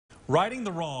Righting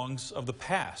the wrongs of the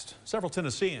past. Several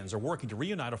Tennesseans are working to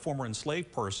reunite a former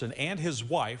enslaved person and his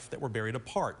wife that were buried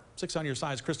apart. 6 on Your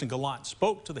Side's Kristen Gallant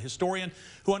spoke to the historian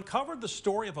who uncovered the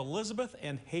story of Elizabeth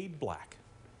and Hade Black.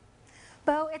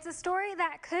 Bo, it's a story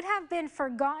that could have been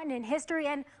forgotten in history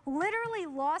and literally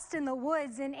lost in the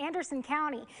woods in Anderson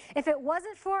County if it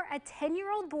wasn't for a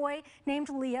 10-year-old boy named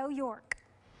Leo York.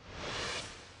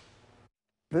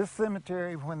 This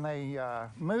cemetery, when they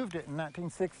moved it in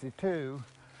 1962,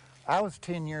 I was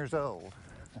 10 years old.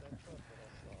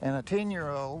 And a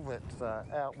 10-year-old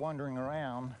that's out wandering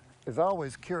around is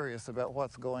always curious about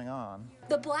what's going on.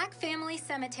 The Black Family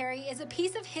Cemetery is a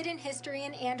piece of hidden history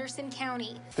in Anderson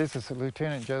County. This is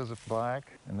Lieutenant Joseph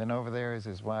Black, and then over there is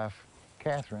his wife,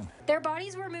 Catherine. Their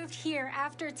bodies were moved here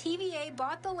after TVA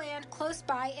bought the land close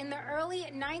by in the early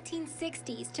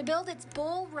 1960s to build its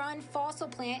Bull Run fossil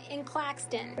plant in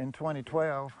Claxton. In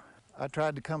 2012, I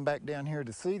tried to come back down here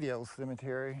to see the old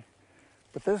cemetery,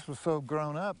 but this was so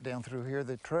grown up down through here,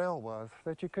 the trail was,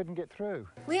 that you couldn't get through.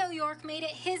 Leo York made it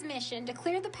his mission to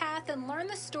clear the path and learn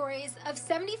the stories of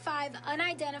 75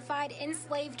 unidentified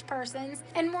enslaved persons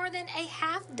and more than a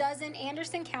half-dozen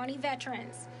Anderson County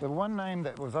veterans. The one name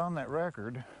that was on that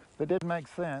record that didn't make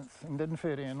sense and didn't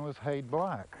fit in was Hade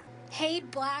Black.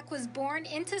 Hade Black was born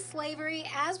into slavery,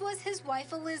 as was his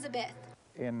wife Elizabeth.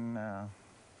 In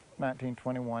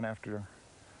 1921, after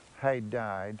Hade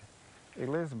died,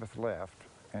 Elizabeth left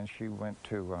and she went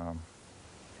to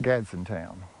Gadsden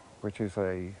Town, which is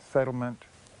a settlement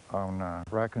on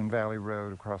Raccoon Valley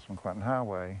Road across from Clinton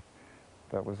Highway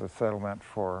that was a settlement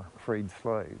for freed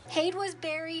slaves. Hade was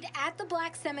buried at the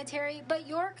Black Cemetery, but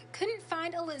York couldn't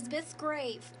find Elizabeth's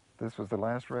grave. This was the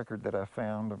last record that I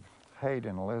found of Hade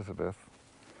and Elizabeth,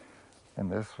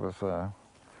 and this was the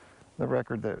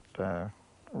record that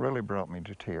really brought me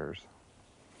to tears.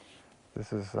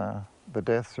 This is the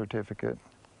death certificate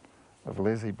of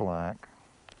Lizzie Black.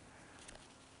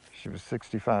 She was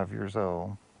 65 years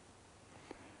old.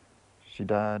 She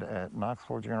died at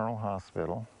Knoxville General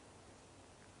Hospital.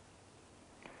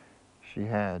 She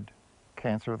had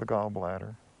cancer of the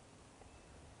gallbladder.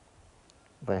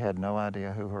 They had no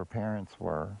idea who her parents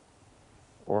were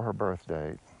or her birth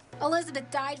date.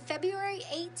 Elizabeth died February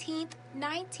 18,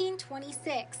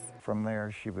 1926. From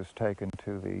there, she was taken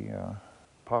to the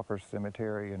Pauper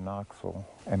Cemetery in Knoxville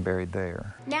and buried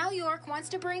there. Now York wants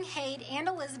to bring Hade and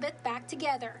Elizabeth back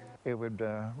together. It would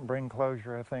bring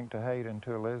closure, I think, to Hade and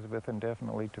to Elizabeth, and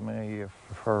definitely to me, if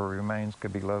her remains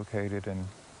could be located and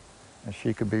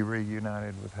she could be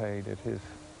reunited with Hade at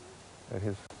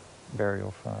his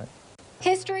burial site.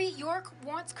 History York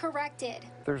wants corrected.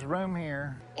 There's room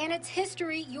here. And it's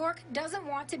history York doesn't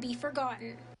want to be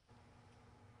forgotten.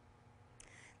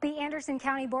 The Anderson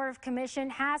County Board of Commission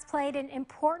has played an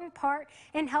important part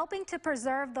in helping to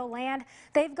preserve the land.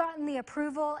 They've gotten the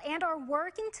approval and are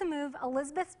working to move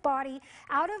Elizabeth's body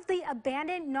out of the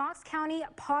abandoned Knox County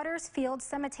Potter's Field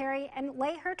Cemetery and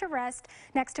lay her to rest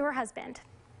next to her husband.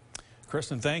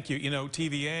 Kristen, thank you. You know,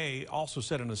 TVA also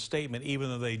said in a statement, even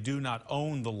though they do not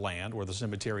own the land where the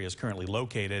cemetery is currently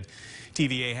located,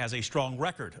 TVA has a strong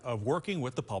record of working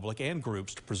with the public and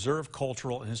groups to preserve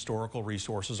cultural and historical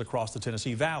resources across the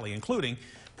Tennessee Valley, including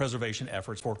preservation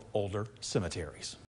efforts for older cemeteries.